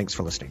Black. Thanks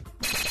for listening.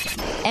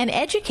 An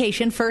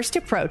education-first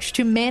approach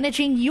to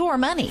managing your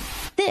money.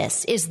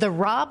 This is the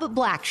Rob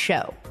Black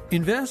Show.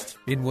 Invest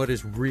in what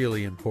is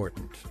really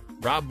important.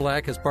 Rob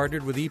Black has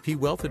partnered with EP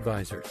Wealth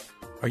Advisors.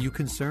 Are you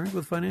concerned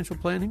with financial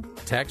planning,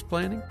 tax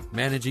planning,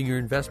 managing your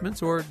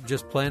investments, or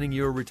just planning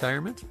your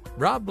retirement?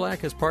 Rob Black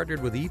has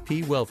partnered with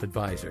EP Wealth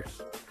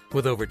Advisors.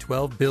 With over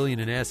 $12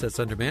 billion in assets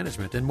under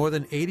management and more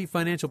than 80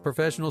 financial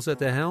professionals at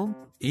the helm,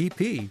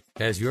 EP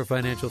has your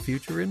financial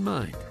future in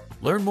mind.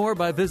 Learn more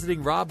by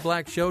visiting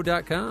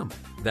robblackshow.com.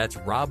 That's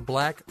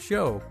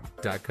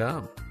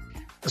robblackshow.com.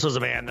 This was a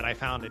band that I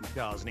found in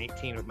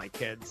 2018 with my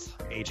kids,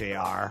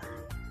 AJR.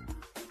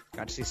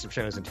 Got to see some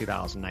shows in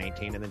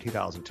 2019, and then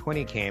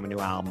 2020 came, a new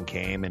album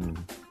came, and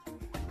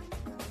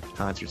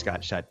concerts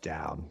got shut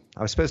down.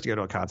 I was supposed to go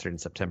to a concert in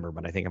September,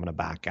 but I think I'm going to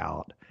back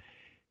out.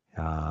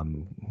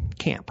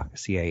 CAMP,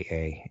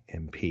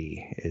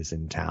 CAAMP, is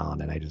in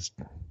town, and I just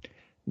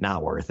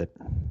Not worth it.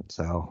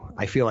 So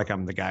I feel like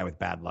I'm the guy with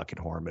bad luck in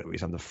horror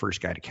movies. I'm the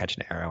first guy to catch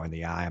an arrow in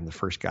the eye. I'm the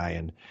first guy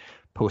in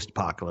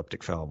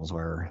post-apocalyptic films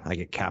where I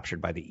get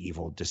captured by the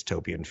evil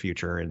dystopian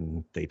future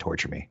and they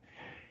torture me.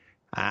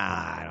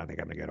 I don't think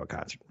I'm going to go to a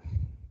concert.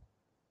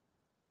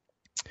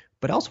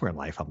 But elsewhere in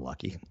life, I'm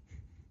lucky.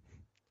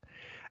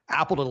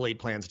 Apple delayed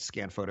plans to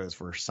scan photos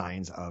for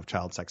signs of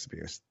child sex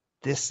abuse.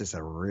 This is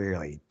a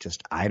really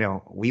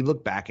we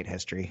look back at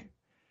history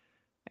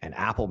and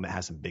Apple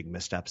has some big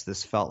missteps.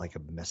 This felt like a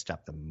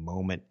misstep the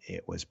moment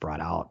it was brought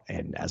out.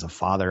 And as a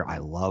father, I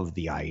love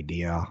the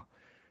idea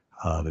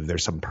of if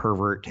there's some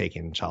pervert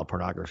taking child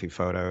pornography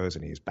photos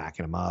and he's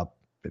backing them up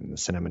and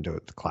send them into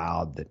the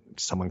cloud, that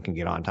someone can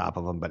get on top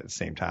of them. But at the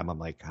same time, I'm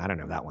like, I don't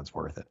know if that one's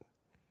worth it.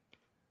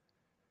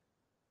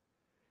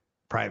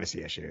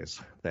 Privacy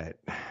issues.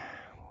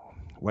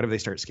 What if they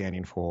start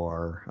scanning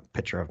for a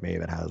picture of me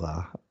that has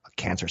a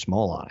cancerous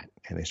mole on it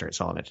and they start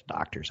selling it to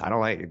doctors?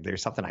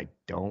 There's something I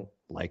don't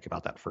like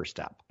about that first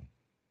step.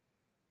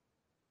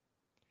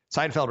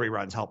 Seinfeld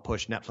reruns help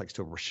push Netflix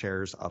to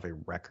shares of a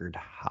record.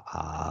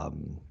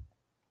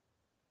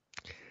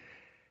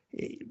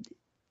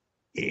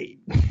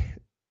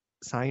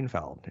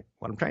 Seinfeld,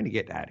 what I'm trying to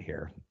get at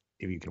here,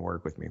 if you can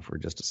work with me for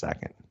just a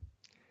second.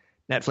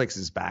 Netflix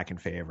is back in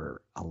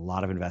favor. A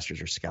lot of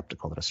investors are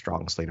skeptical that a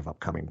strong slate of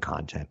upcoming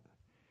content,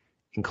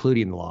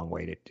 including the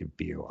long-awaited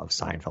debut of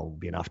Seinfeld, will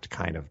be enough to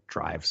kind of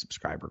drive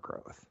subscriber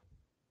growth.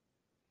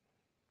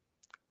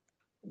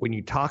 When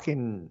you talk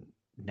in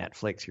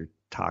Netflix, you're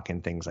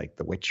talking things like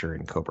The Witcher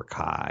and Cobra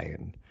Kai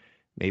and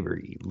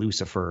maybe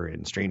Lucifer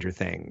and Stranger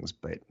Things,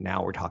 but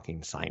now we're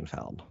talking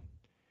Seinfeld,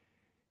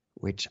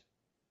 which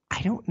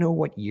I don't know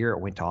what year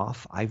it went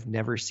off. I've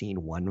never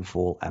seen one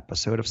full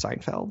episode of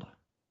Seinfeld.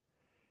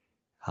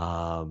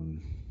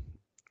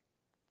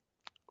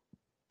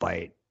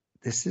 But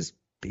this is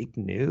big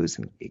news,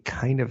 and it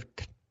kind of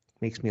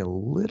makes me a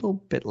little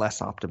bit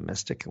less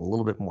optimistic, a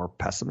little bit more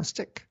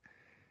pessimistic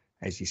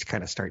as you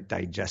kind of start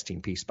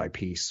digesting piece by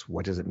piece.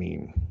 What does it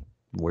mean?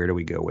 Where do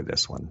we go with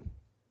this one?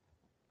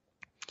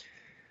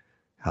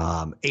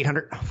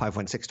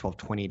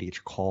 800-516-1220 to get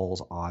your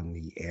calls on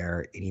the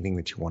air. Anything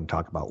that you want to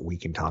talk about, we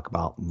can talk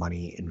about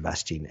money,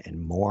 investing,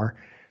 and more.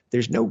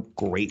 There's no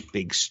great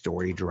big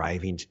story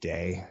driving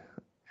today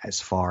as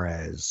far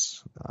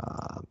as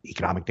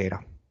economic data.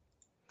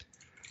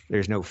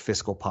 There's no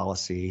fiscal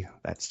policy.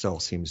 That still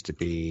seems to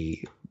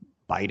be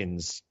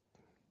Biden's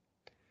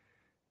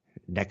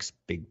next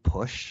big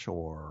push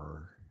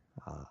or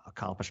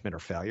accomplishment or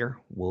failure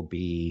will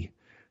be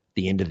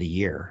the end of the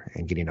year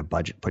and getting a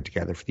budget put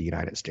together for the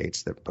United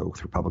States that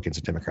both Republicans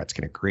and Democrats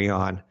can agree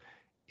on.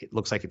 It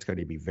looks like it's going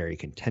to be very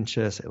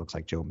contentious. It looks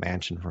like Joe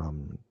Manchin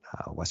from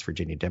West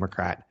Virginia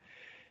Democrat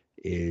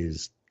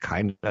is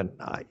kind of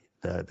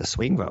the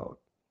swing vote.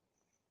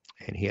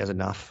 And he has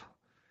enough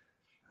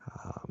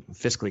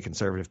fiscally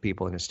conservative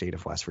people in the state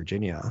of West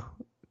Virginia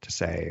to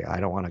say, I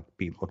don't want to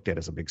be looked at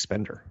as a big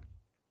spender.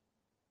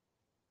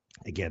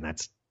 Again,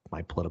 that's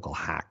my political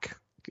hack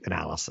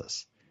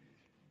analysis.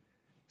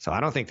 So I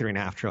don't think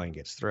 $3.5 trillion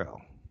gets through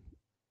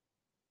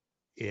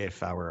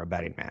if I were a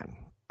betting man.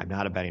 I'm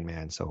not a betting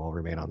man, so I'll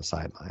remain on the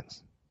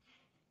sidelines.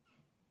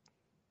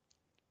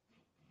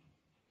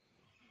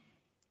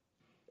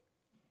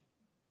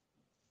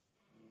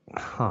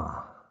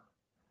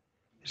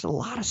 There's a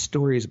lot of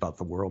stories about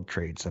the World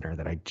Trade Center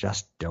that I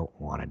just don't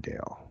want to do.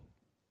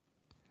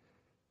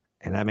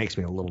 And that makes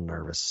me a little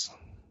nervous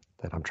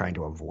that I'm trying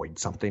to avoid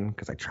something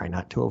because I try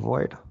not to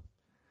avoid.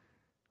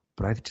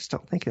 But I just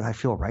don't think I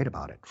feel right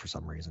about it for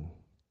some reason.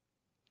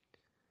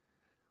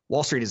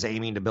 Wall Street is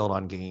aiming to build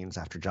on gains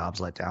after jobs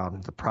let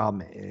down. The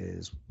problem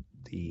is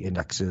the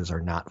indexes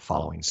are not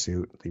following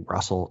suit. The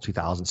Russell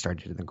 2000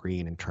 started in the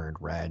green and turned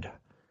red.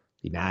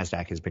 The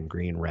NASDAQ has been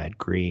green, red,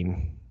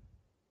 green,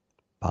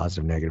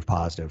 positive, negative,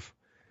 positive.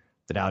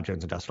 The Dow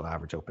Jones Industrial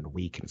Average opened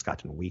weak and it's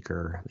gotten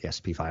weaker. The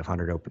S&P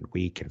 500 opened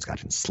weak and it's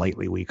gotten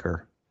slightly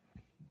weaker.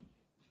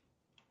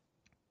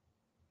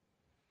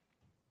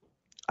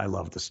 I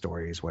love the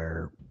stories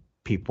where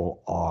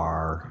people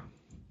are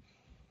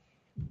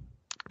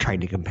trying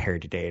to compare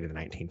today to the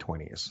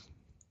 1920s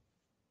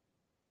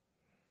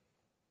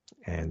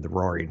and the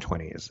roaring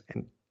 20s.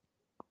 And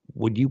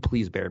would you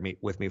please bear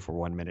with me for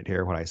 1 minute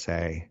here when I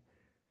say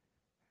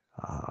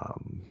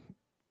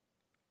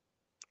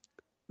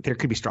there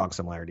could be strong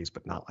similarities,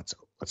 but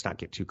let's not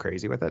get too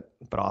crazy with it.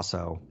 But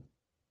also,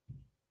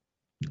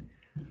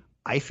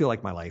 I feel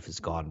like my life has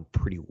gone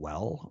pretty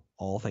well,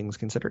 all things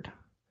considered,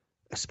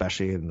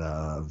 especially in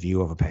the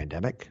view of a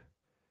pandemic.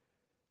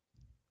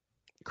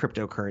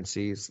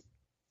 Cryptocurrencies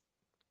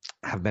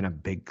have been a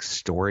big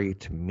story.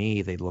 To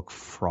me, they look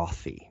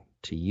frothy.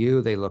 To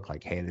you, they look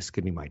like, hey, this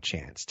could be my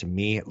chance. To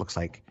me, it looks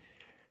like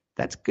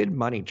that's good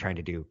money trying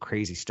to do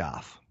crazy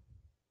stuff.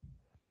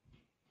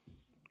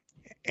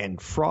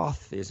 And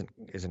froth isn't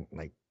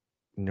like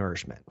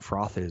nourishment.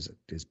 Froth is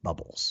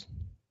bubbles.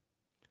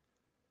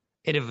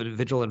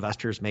 Individual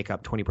investors make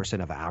up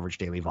 20% of average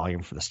daily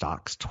volume for the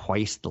stocks,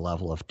 twice the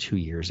level of 2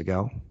 years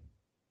ago.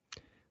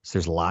 So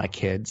there's a lot of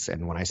kids,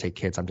 and when I say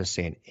kids, I'm just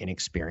saying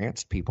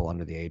inexperienced people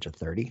under the age of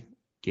 30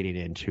 getting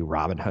into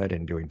Robinhood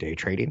and doing day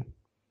trading.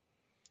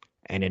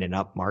 And in an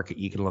up market,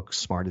 you can look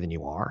smarter than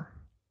you are.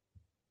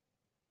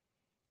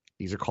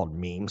 These are called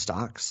meme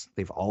stocks.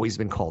 They've always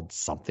been called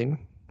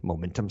something.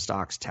 Momentum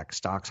stocks, tech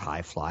stocks,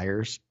 high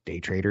flyers, day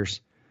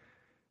traders.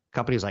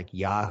 Companies like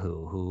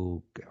Yahoo,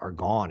 who are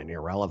gone and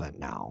irrelevant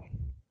now,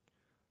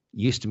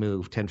 used to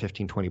move 10,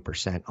 15,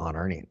 20% on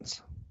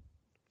earnings.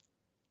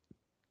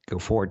 Go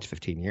forward to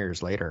 15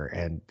 years later,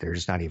 and they're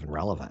just not even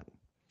relevant.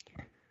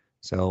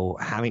 So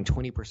having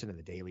 20% of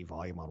the daily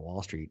volume on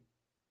Wall Street,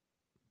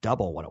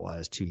 double what it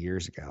was 2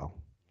 years ago,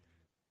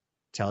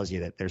 tells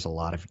you that there's a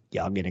lot of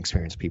young,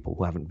 inexperienced people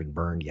who haven't been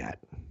burned yet.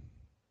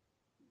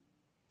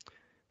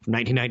 From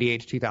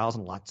 1998 to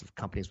 2000, lots of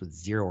companies with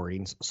zero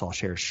earnings saw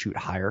shares shoot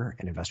higher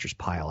and investors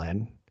pile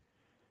in.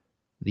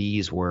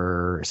 These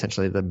were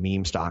essentially the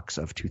meme stocks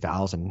of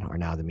 2000 are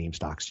now the meme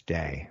stocks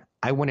today.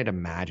 I wouldn't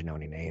imagine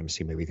owning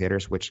AMC movie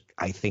theaters, which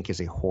I think is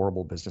a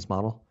horrible business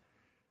model.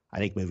 I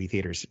think movie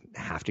theaters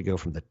have to go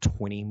from the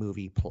 20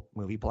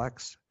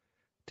 movieplex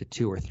to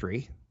 2 or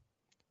 3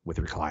 with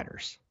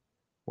recliners,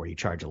 where you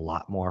charge a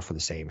lot more for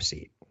the same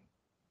seat.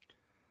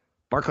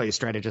 Barclays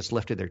strategists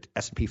lifted their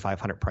S&P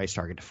 500 price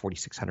target to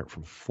 4,600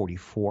 from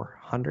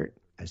 4,400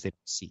 as they don't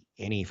see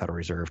any Federal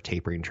Reserve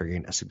tapering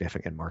triggering a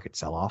significant market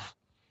sell-off.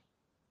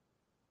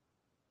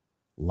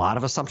 A lot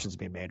of assumptions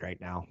being made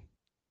right now.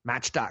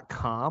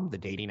 Match.com, the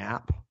dating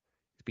app,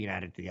 is being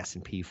added to the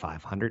S&P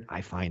 500.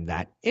 I find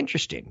that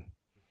interesting.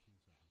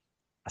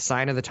 A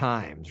sign of the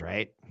times,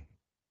 right?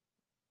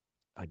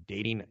 A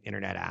dating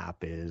internet app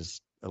is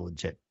a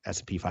legit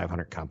S&P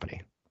 500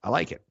 company. I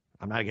like it.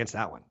 I'm not against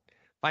that one.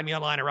 Find me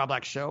online at Rob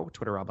Black Show,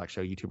 Twitter Rob Black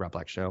Show, YouTube Rob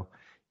Black Show.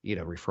 You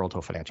need a referral to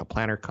a financial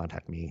planner,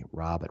 contact me,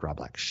 Rob at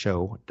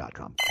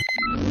robblackshow.com.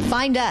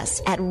 Find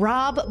us at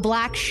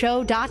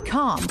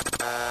robblackshow.com.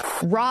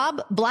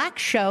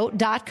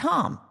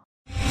 robblackshow.com.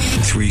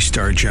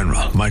 3-star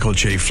General Michael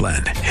J.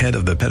 Flynn, head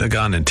of the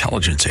Pentagon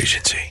Intelligence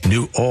Agency,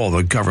 knew all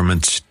the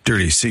government's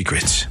dirty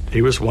secrets.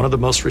 He was one of the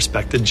most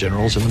respected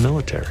generals in the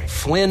military.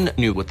 Flynn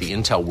knew what the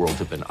intel world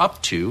had been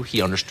up to.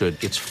 He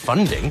understood its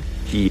funding.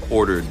 He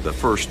ordered the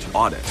first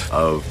audit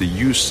of the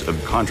use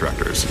of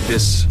contractors.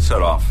 This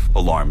set off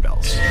alarm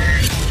bells.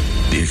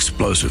 The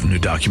explosive new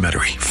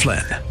documentary,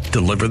 Flynn,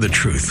 Deliver the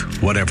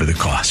Truth, Whatever the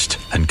Cost,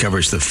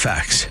 uncovers the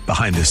facts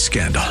behind this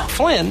scandal.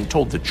 Flynn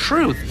told the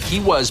truth. He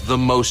was the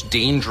most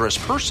dangerous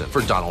person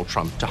for Donald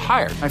Trump to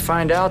hire. I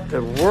find out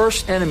the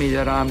worst enemy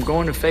that I'm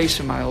going to face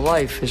in my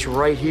life is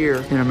right here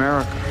in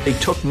America. They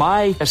took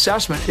my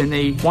assessment and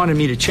they wanted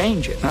me to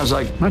change it. And I was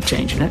like, I'm not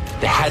changing it.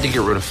 They had to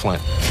get rid of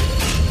Flynn.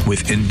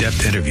 With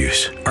in-depth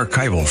interviews,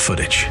 archival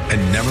footage,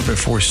 and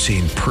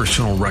never-before-seen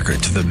personal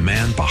records of the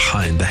man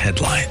behind the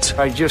headlines.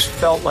 I just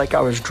felt like I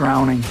was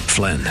drowning.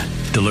 Flynn,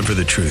 Deliver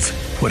the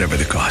Truth, Whatever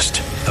the Cost.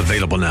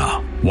 Available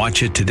now.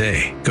 Watch it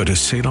today. Go to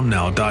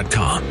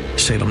salemnow.com.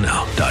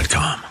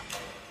 salemnow.com.